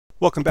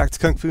Welcome back to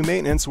Kung Fu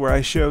Maintenance, where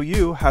I show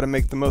you how to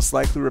make the most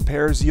likely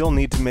repairs you'll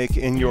need to make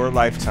in your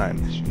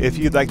lifetime. If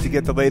you'd like to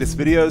get the latest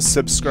videos,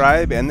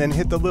 subscribe and then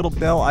hit the little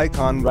bell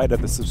icon right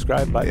at the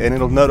subscribe button and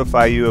it'll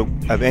notify you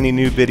of any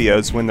new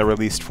videos when they're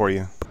released for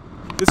you.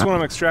 This one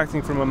I'm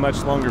extracting from a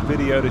much longer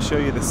video to show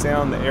you the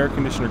sound the air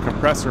conditioner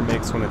compressor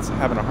makes when it's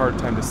having a hard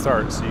time to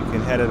start, so you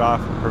can head it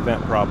off and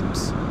prevent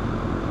problems.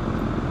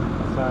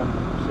 The sun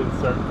should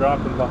start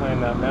dropping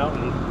behind that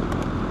mountain.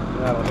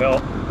 That'll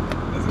help.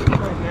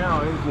 Right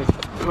now it's just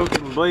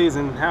poking and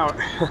blazing out.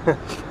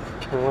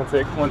 And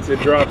once it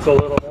drops a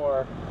little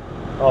more,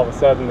 all of a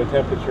sudden the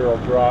temperature will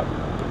drop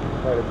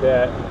quite a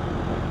bit.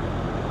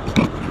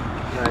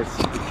 Nice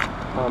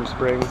Palm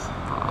Springs.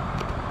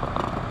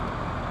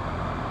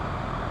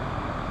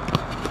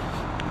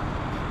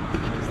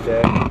 Nice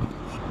day.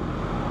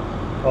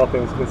 All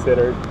things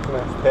considered,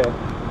 nice day.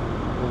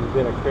 It's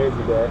been a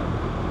crazy day,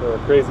 or a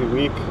crazy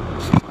week.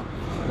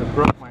 I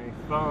broke my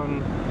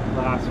phone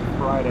last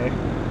Friday.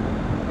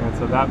 And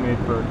so that made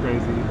for a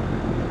crazy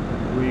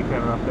week. I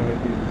don't know if any of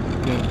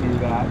you've been through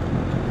that.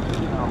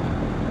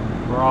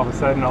 Where all of a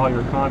sudden all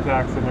your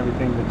contacts and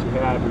everything that you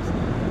had was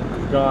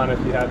gone if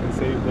you hadn't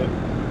saved it.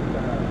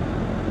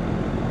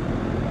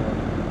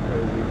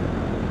 Crazy.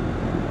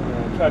 And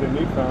I tried a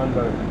new phone,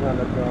 but I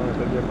ended up going with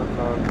a different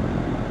phone.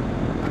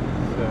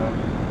 So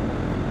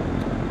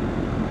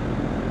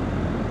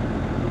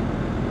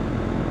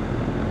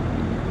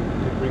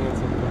we'll bring in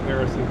some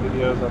comparison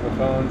videos on the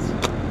phones.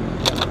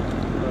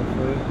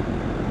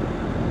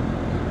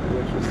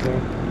 Interesting.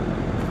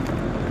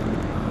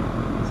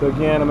 So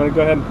again, I'm going to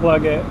go ahead and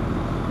plug it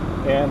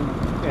and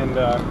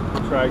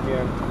try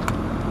again.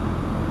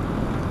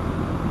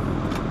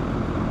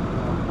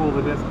 I'll pull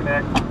the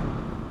disconnect.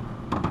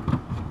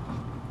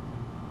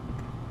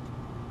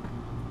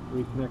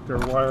 Reconnect our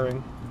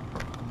wiring.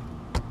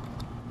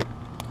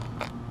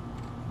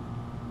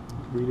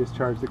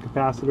 Redischarge the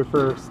capacitor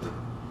first.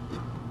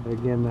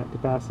 Again, that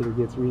capacitor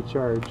gets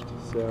recharged,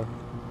 so.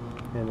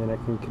 And then I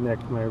can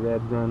connect my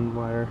red run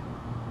wire.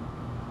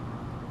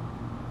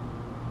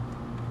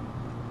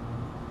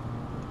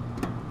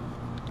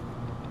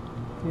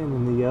 And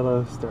then the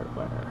yellow start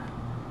wire.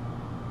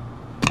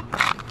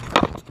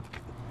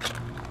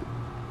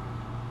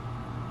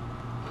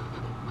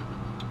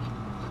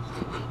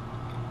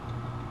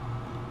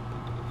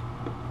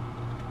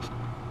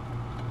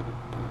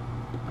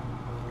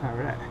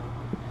 Alright.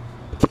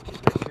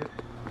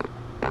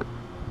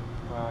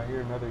 Wow,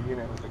 here's another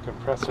unit with the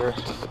compressor.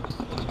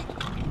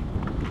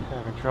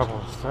 Having trouble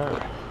with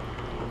start.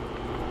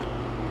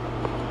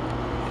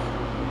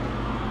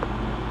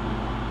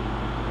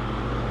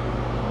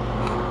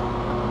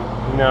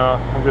 No,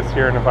 I'm just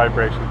hearing a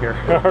vibration here.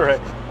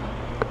 Alright.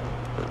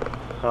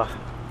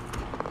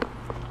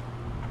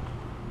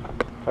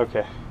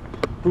 Okay.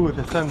 Ooh,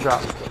 the sun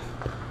dropped.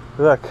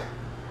 Look,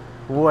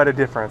 what a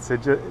difference.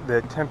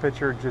 The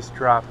temperature just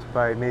dropped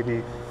by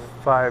maybe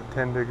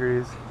 5-10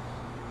 degrees.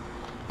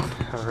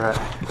 Alright.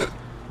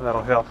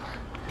 That'll help.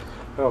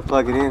 I'll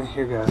plug it in.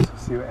 Here goes. We'll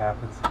see what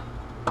happens.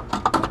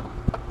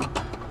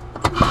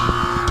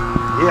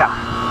 Yeah!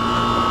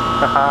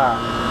 Haha!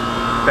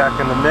 Back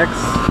in the mix.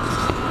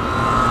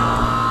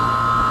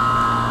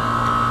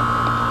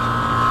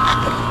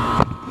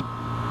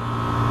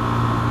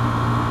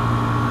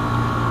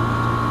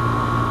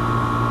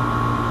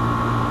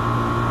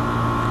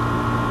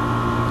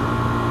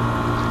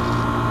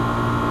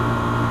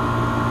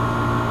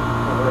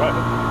 Alright.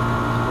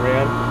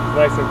 Ran.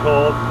 Nice and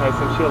cold. Nice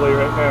and chilly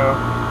right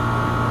now.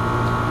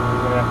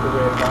 I have to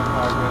wait about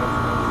 5 minutes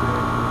and see.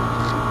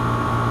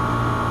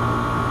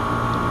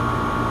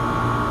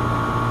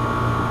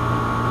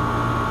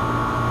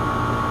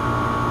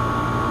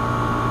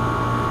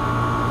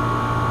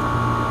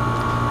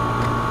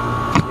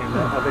 And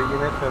that other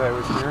unit that I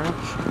was hearing,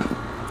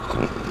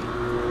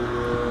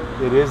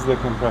 it is the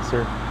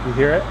compressor. You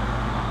hear it?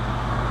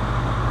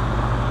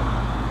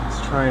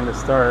 It's trying to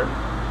start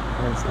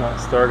and it's not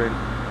started.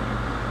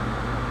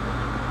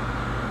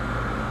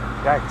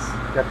 Yikes.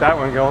 Got that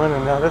one going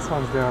and now this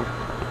one's doing.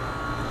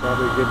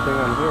 Probably a good thing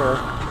I'm here.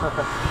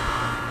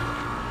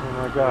 Oh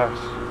my gosh.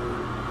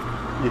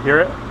 You hear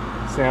it?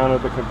 Sound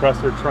of the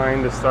compressor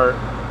trying to start.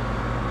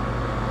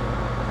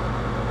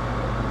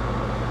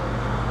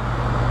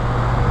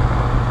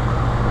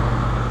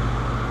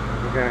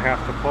 You're gonna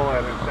have to pull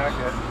it and check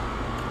it.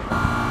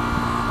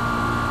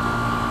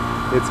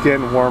 It's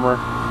getting warmer.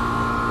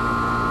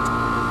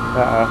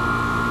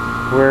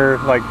 We're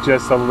like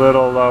just a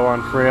little low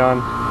on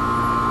Freon.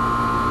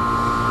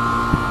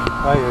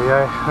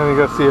 Let me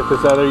go see if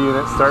this other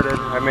unit started.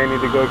 I may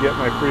need to go get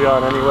my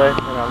Freon anyway,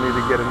 and I'll need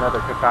to get another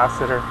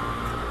capacitor.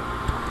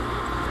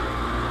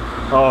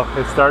 Oh,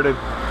 it started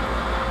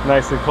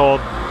nice and cold.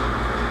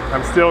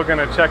 I'm still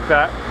gonna check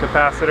that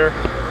capacitor.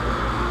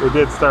 It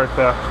did start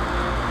though.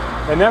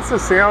 And that's the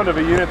sound of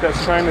a unit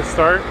that's trying to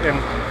start, and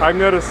I've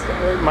noticed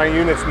my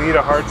units need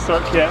a hard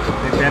start kit.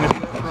 They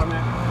benefit from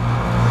it.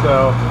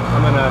 So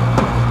I'm gonna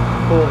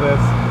pull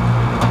this,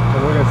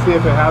 and we're gonna see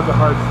if it has a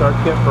hard start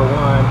kit for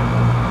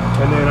one.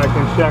 And then I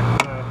can check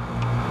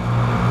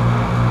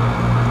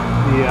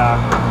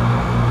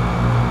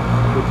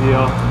the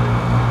deal.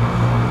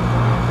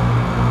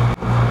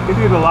 You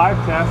can do the live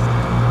test,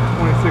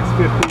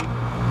 2650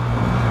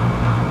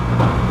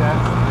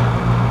 test.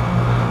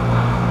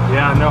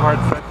 Yeah, no hard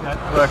start yet.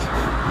 Look,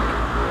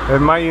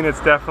 and my units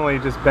definitely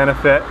just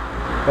benefit.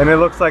 And it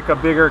looks like a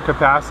bigger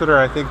capacitor.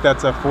 I think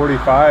that's a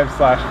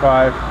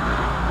 45/5.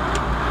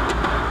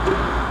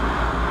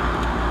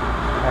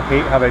 I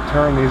hate how they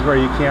turn these where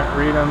you can't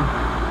read them.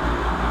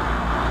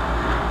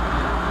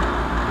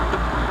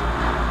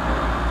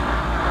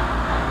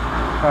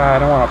 I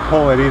don't want to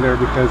pull it either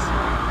because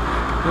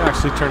it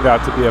actually turned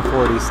out to be a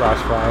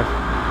 40/5.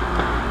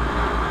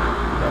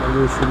 Gotta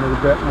loosen it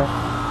a bit more.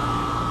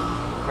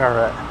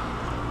 Alright,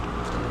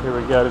 here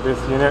we go to this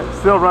unit.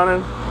 Still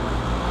running.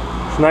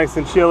 It's nice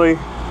and chilly.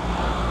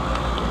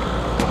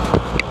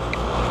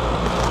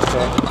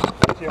 Okay.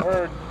 If you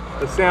heard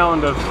the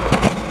sound of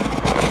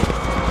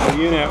the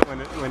unit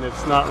when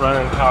it's not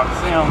running, how it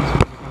sounds when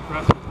the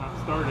compressor's not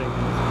starting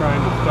and it's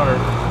trying to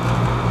start.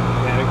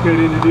 And it could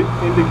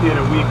indicate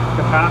a weak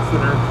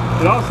capacitor.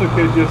 It also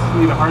could just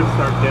need a hard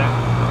start kit.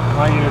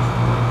 My units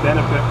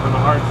benefit from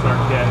a hard start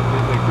kit.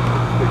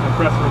 The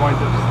compressor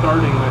winds up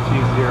starting much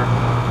easier.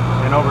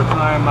 And over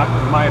time,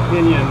 in my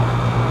opinion,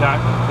 that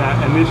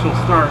initial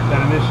start,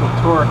 that initial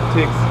torque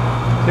takes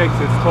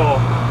its toll.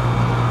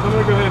 So I'm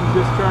going to go ahead and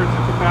discharge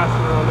the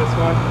capacitor on this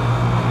one.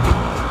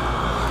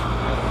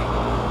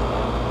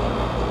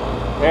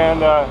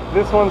 And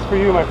this one's for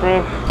you, my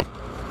friend.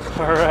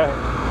 All right.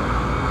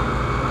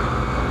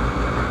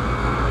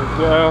 There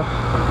we go.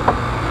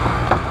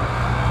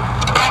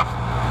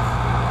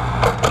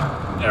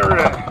 All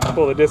right.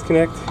 Pull the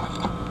disconnect.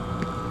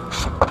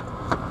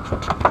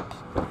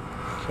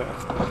 Okay.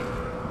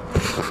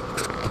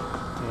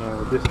 And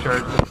we'll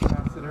discharge the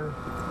capacitor.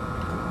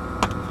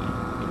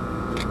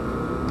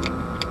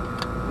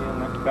 And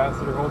that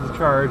capacitor holds a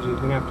charge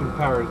even after the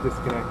power is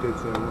disconnected,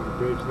 so we'll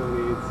bridge the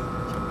leads.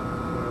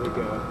 There we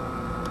go.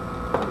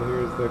 So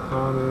here's the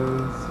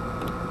commons.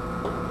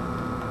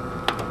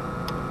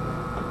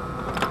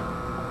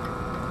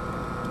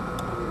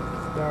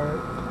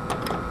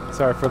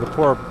 Sorry for the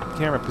poor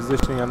camera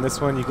positioning on this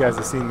one. You guys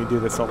have seen me do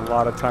this a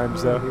lot of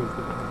times though.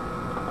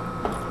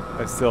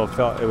 I still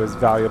felt it was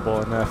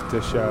valuable enough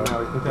to show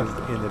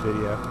in the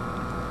video.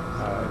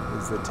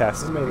 As the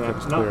test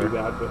becomes clear. Not be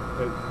bad, but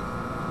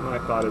my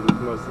thought is it's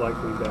most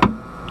likely bad,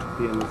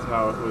 being as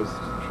how it was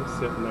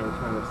sitting there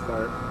trying to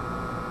start.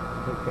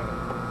 Okay.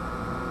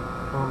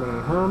 Common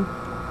and Herm,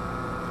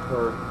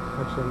 or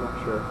actually I'm not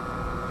sure.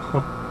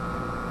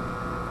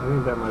 I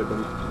think that might have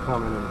been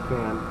common and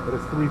fan, but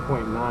it's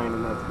 3.9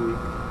 and that's weak.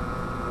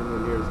 And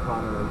then here's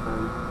common and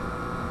Herm.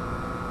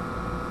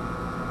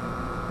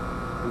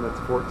 And that's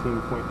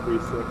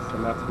 14.36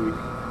 and that's weak.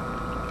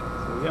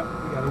 So yep,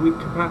 we got a weak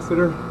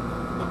capacitor.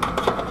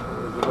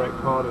 There's the right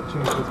call to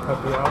change this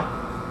puppy out.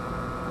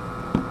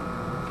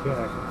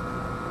 Okay.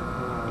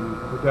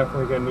 We're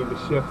definitely going to need to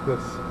shift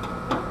this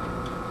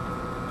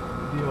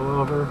deal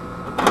over.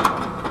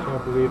 Which I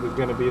believe is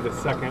going to be the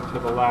second to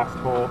the last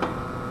hole.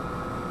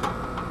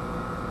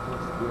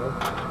 See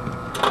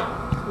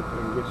if I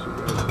can get you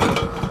guys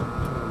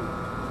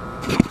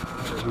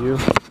a view.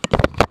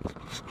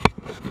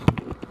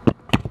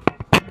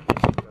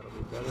 That'll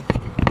be better.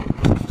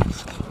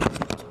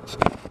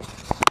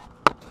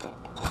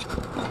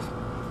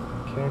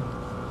 Okay.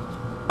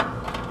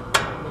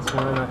 This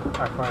one I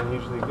find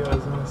usually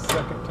goes in the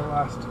second to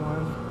last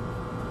one.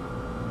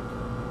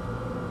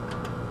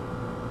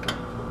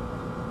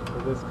 For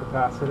this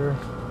capacitor.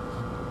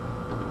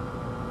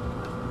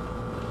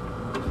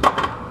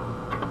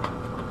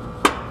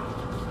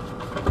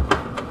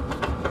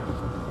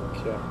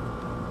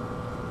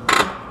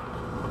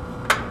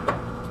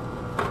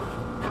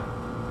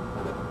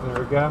 There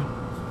we go.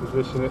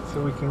 Position it so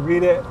we can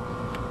read it.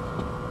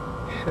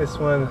 This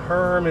one,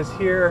 Herm is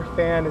here,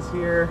 fan is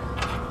here.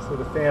 So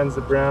the fan's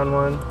the brown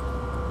one.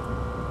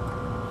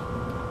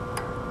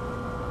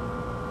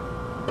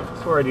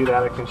 Before I do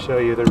that, I can show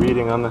you the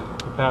reading on the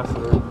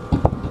capacitor,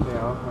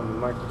 on the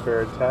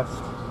microfarad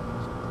test.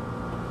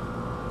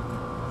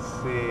 Let's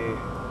see,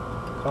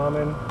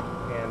 common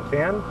and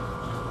fan.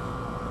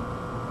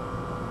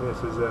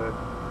 This is a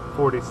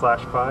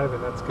 40/5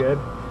 and that's good.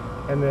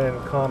 And then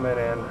common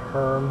and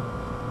Herm.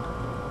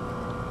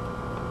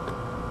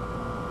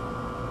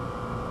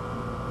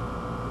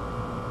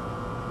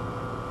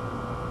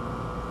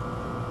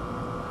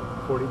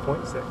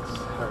 .6.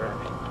 All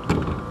right.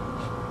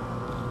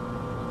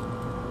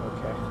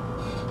 Okay.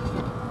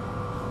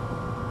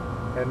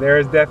 And there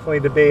is definitely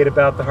debate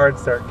about the hard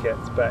start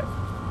kits, but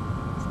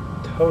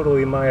it's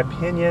totally my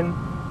opinion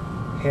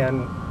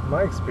and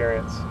my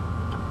experience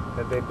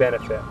that they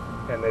benefit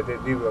and that they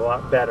do a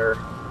lot better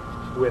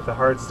with a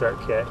hard start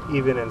kit,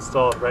 even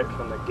installed right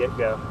from the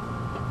get-go.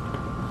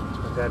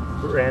 I've had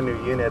brand new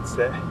units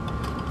that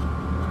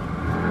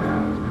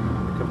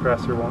the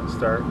compressor won't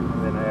start,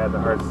 and then I add the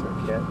hard start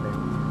kit and they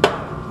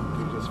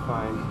do just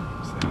fine.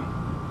 So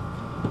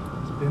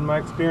it's been my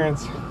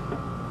experience.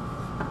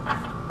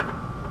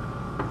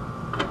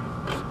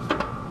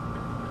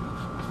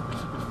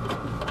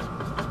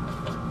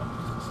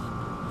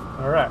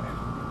 Alright,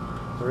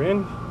 we're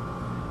in,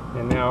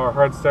 and now our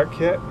hard start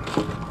kit.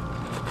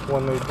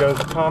 One lead goes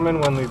to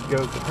common, one lead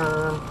goes to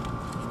Herm.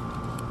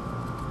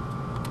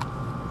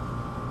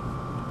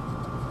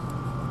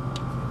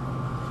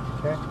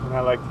 Okay, and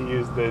I like to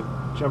use the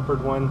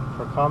jumpered one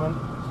for common.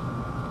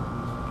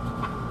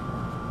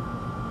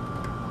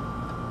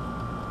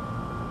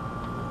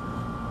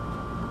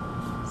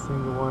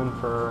 Single one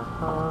for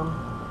Herm.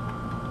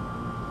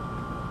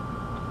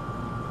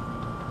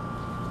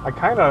 I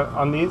kind of,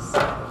 on these,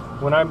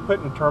 when I'm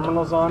putting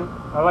terminals on,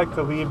 I like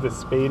to leave the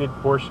spaded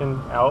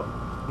portion out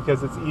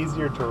because it's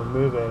easier to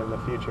remove it in the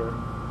future.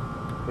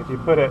 If you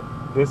put it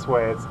this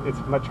way, it's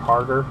much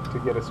harder to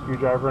get a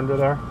screwdriver under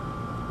there.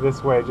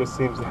 This way it just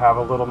seems to have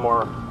a little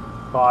more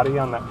body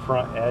on that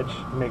front edge.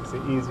 It makes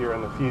it easier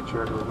in the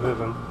future to remove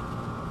them.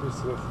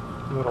 Just this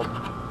little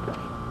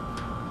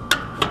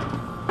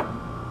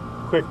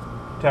quick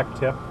tech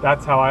tip.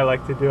 That's how I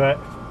like to do it.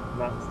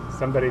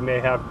 Somebody may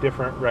have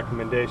different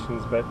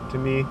recommendations, but to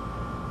me,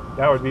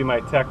 that would be my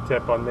tech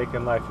tip on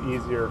making life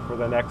easier for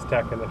the next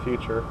tech in the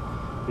future,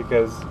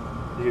 because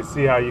you can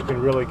see how you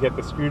can really get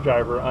the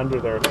screwdriver under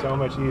there so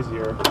much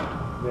easier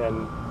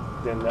than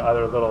the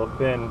other little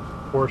thin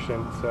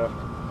portion. So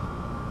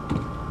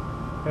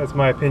that's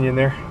my opinion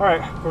there. All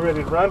right, we're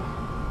ready to run.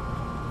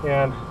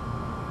 And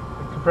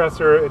the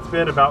compressor, it's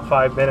been about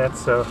 5 minutes,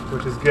 so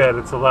which is good.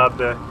 It's allowed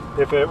to,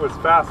 if it was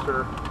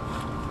faster,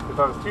 if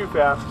I was too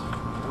fast,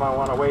 I might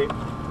want to wait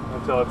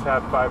until it's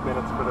had 5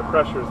 minutes for the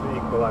pressures to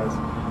equalize.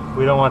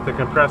 We don't want the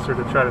compressor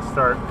to try to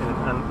start in an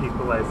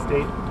unequalized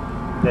state.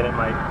 Then it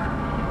might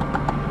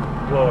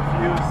blow a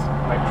fuse,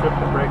 might trip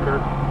the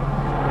breaker.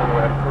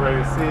 Anyway, we're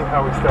ready to see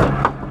how we start.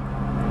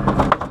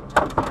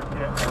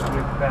 Yeah, that's a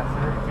new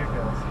capacitor. Here it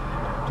goes.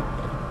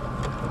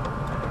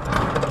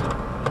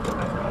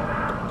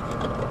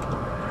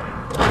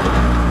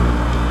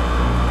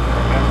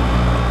 Okay.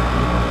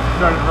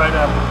 Started right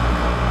up.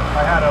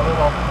 I had a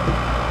little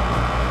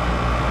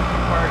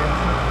part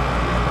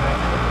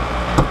disconnected.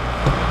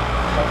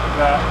 After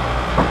that,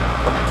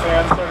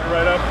 fan started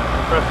right up,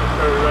 compressor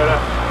started right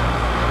up.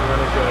 We're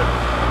running good.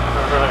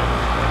 Alright.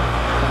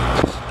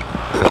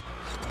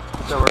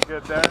 So we're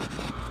good there.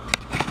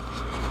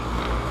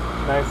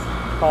 Nice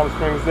Palm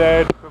Springs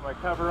edge. Put my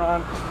cover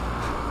on.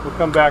 We'll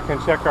come back and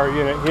check our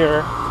unit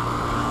here.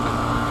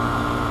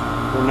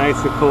 We're nice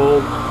and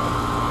cold.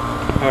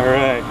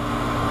 Alright.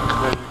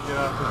 Ready to get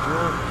off the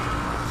roof.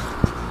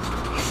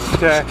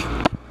 Okay.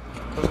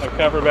 Put my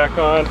cover back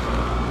on.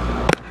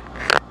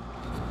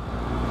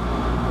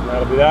 And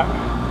that'll be that.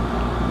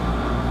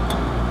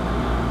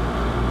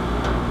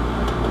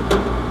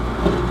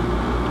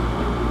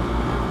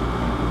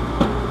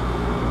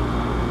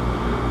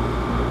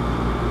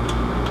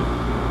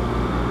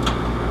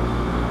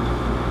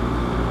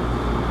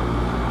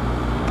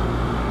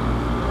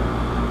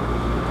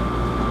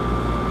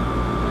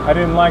 I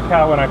didn't like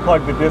how when I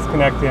plugged the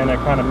disconnect in, I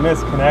kind of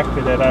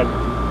misconnected it.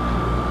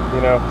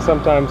 You know,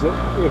 sometimes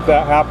if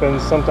that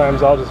happens,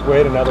 sometimes I'll just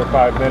wait another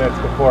 5 minutes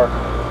before.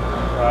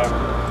 But,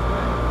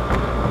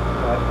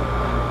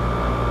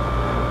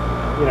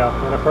 you know,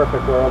 in a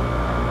perfect world,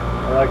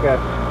 like I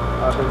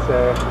often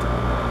say,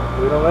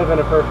 we don't live in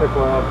a perfect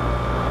world.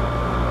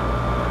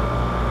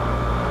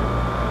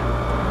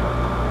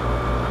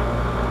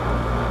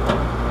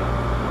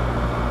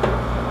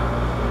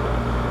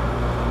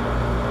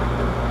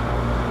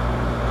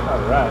 All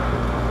right.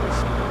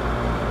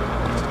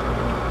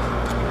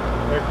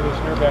 Air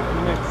conditioner back in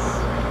the mix.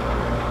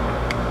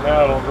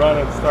 Now it'll run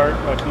and start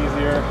much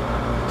easier.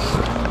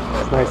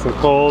 It's nice and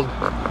cold.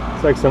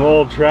 It's like some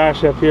old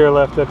trash up here,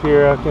 left up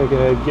here. I'm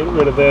gonna get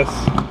rid of this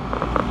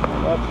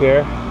up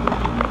here.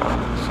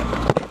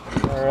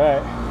 All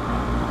right.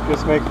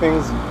 Just make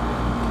things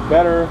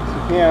better as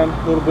you can,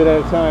 a little bit at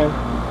a time.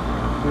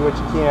 Do what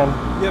you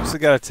can. Yep, so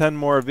got a ton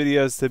more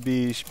videos to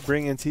be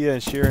bringing to you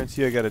and sharing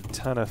to you. I got a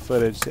ton of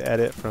footage to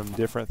edit from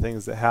different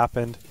things that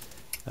happened.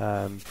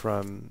 I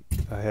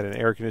had an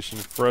air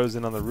conditioner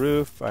frozen on the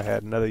roof. I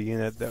had another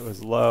unit that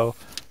was low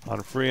on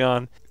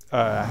Freon.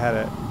 I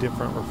had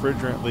different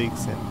refrigerant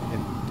leaks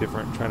and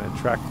different trying to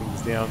track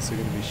things down. So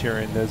we're going to be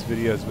sharing those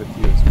videos with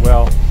you as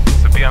well.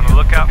 So be on the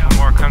lookout for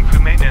more Kung Fu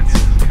maintenance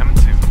coming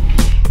soon.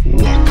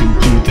 Walking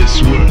through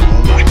this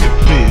world.